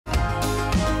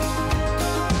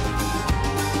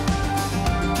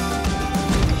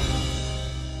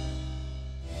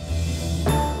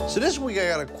this week I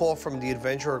got a call from the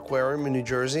Adventure Aquarium in New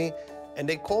Jersey, and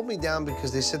they called me down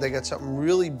because they said they got something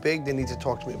really big they need to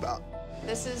talk to me about.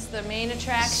 This is the main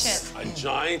attraction. A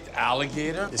giant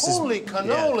alligator? Holy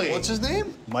cannoli! Yeah. What's his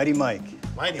name? Mighty Mike.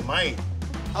 Mighty Mike.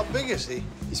 How big is he?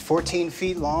 He's 14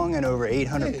 feet long and over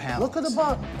 800 pounds. Look at the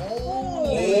bottom. Oh.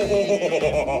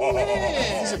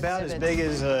 He's about as big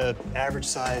as an average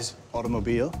size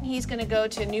automobile. He's gonna go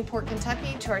to Newport,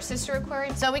 Kentucky, to our sister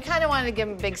aquarium. So we kind of wanted to give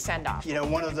him a big send-off. You know,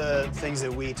 one of the things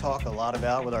that we talk a lot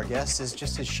about with our guests is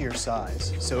just his sheer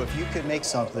size. So if you could make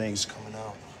something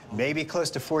maybe close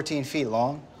to 14 feet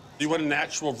long. You want an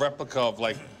actual replica of,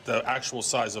 like, the actual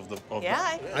size of the...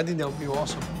 Yeah. I think that would be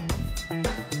awesome.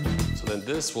 So then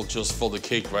this will just fill the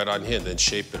cake right on here, then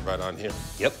shape it right on here.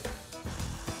 Yep.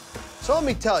 So let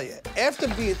me tell you, after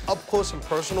being up close and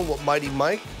personal with Mighty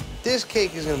Mike, this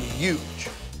cake is gonna be huge.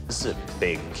 This is a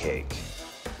big cake.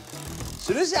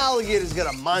 So this alligator's got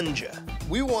a manja.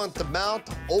 We want the mouth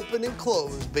to open and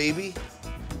close, baby.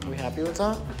 Are we happy with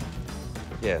that?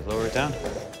 Yeah, lower it down.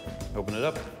 Open it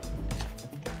up.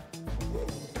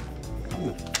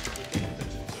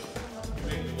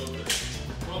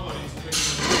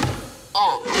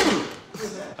 Oh.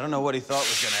 I don't know what he thought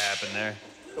was gonna happen there.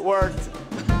 It worked.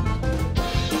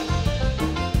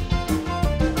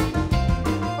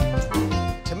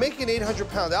 To make an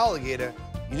 800-pound alligator,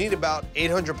 you need about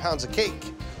 800 pounds of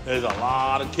cake. There's a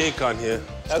lot of cake on here.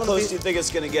 How close do you think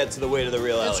it's gonna get to the weight of the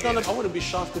real alligator? I wouldn't be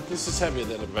shocked if this is heavier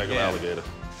than a regular alligator.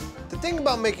 The thing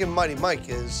about making Mighty Mike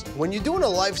is, when you're doing a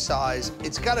life size,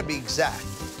 it's gotta be exact,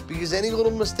 because any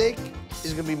little mistake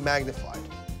is gonna be magnified.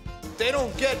 They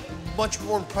don't get much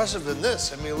more impressive than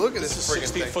this. I mean, look at this This is friggin'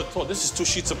 16 thing. foot tall. This is 2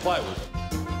 sheets of plywood.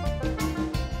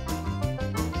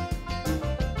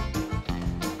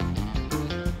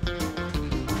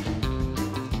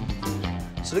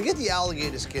 So to get the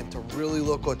alligator skin to really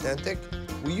look authentic,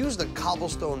 we used a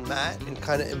cobblestone mat and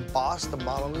kind of embossed the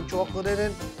modeling chocolate in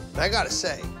it. And I gotta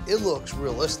say, it looks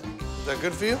realistic. Is that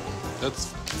good for you?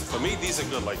 For me, these are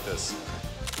good like this.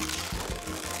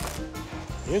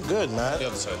 You're good, Matt. The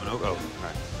other side. Oh, all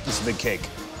right. This is a big cake.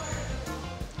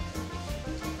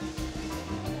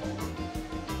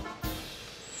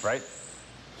 Right?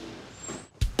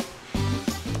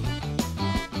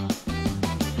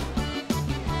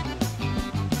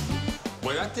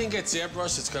 When that thing gets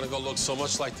airbrushed, it's gonna go look so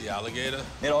much like the alligator.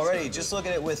 It already, just look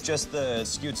at it with just the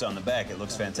scutes on the back. It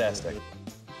looks fantastic.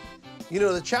 You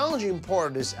know, the challenging part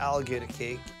of this alligator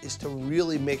cake is to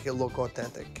really make it look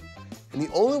authentic. And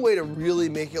the only way to really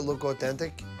make it look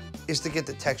authentic is to get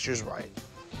the textures right.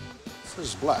 This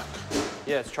is black.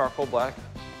 Yeah, it's charcoal black.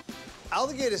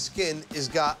 Alligator skin has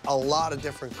got a lot of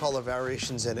different color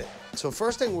variations in it. So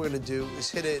first thing we're gonna do is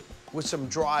hit it with some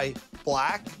dry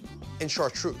black and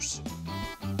chartreuse.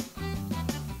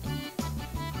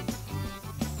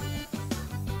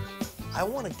 I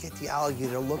want to get the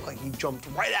alligator to look like he jumped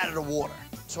right out of the water.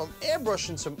 So I'm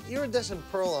airbrushing some iridescent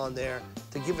pearl on there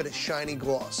to give it a shiny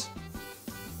gloss.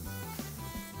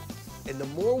 And the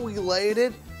more we layered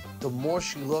it, the more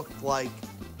she looked like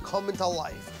coming to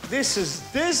life. This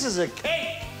is a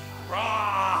cake!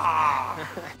 Rah!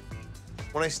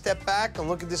 When I step back and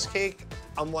look at this cake,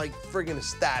 I'm like friggin'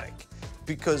 ecstatic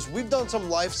because we've done some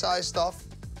life-size stuff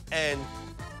and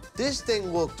this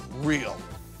thing looked real.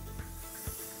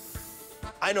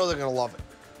 I know they're gonna love it.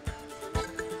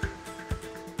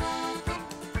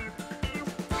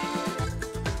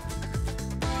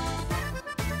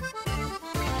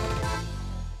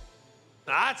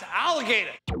 That's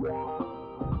alligator.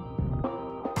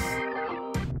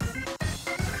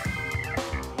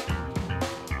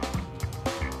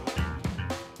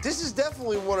 This is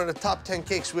definitely one of the top 10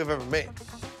 cakes we've ever made.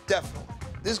 Definitely.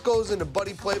 This goes in the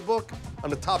Buddy Playbook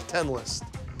on the top 10 list.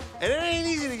 And it ain't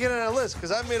easy to get on that list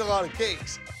because I've made a lot of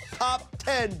cakes. Top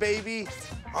 10, baby.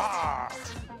 Ah.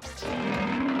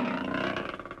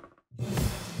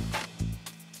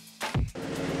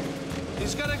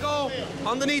 He's gonna go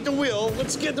underneath the wheel.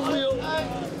 Let's get the wheel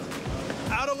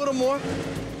out a little more.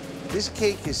 This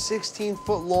cake is 16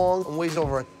 foot long and weighs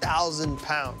over 1,000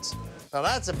 pounds. Now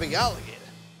that's a big alligator.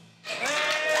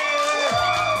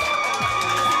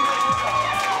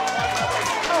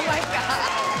 Oh my God.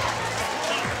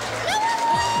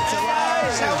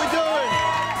 Guys, how we doing?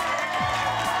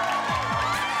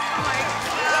 Oh my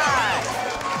God.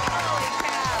 Holy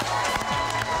cow.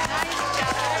 Nice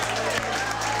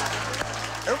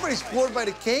job. Everybody's floored by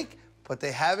the cake, but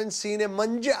they haven't seen a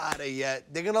mangiata yet.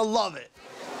 They're gonna love it.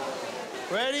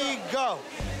 Ready, go.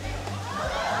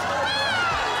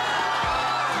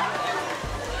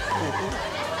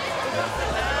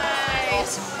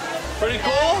 Nice. Pretty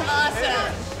cool?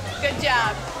 Awesome. Good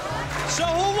job. So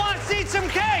who wants to eat some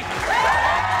cake?